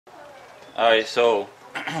Alright, so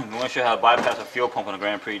we want to show you how to bypass a fuel pump on a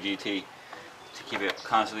Grand Prix GT to keep it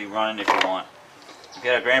constantly running if you want. If you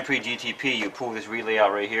got a Grand Prix GTP, you pull this relay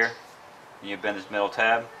out right here, and you bend this metal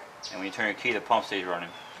tab, and when you turn your key, the pump stays running.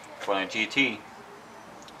 For a GT,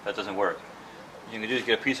 that doesn't work. What you can do is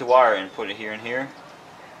get a piece of wire and put it here and here,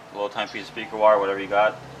 a little tiny piece of speaker wire, whatever you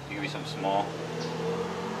got. You can be something small,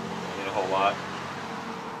 you need a whole lot.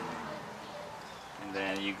 And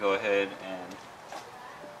then you go ahead and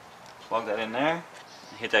plug that in there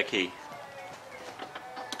and hit that key.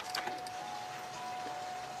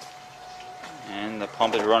 And the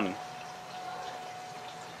pump is running.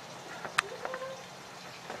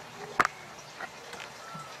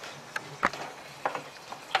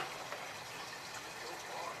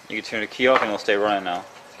 You can turn the key off and it'll stay running now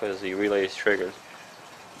because the relay is triggered.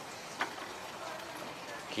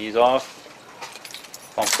 Keys off,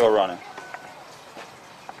 pump still running.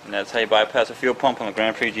 And that's how you bypass a fuel pump on the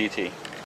Grand Prix GT.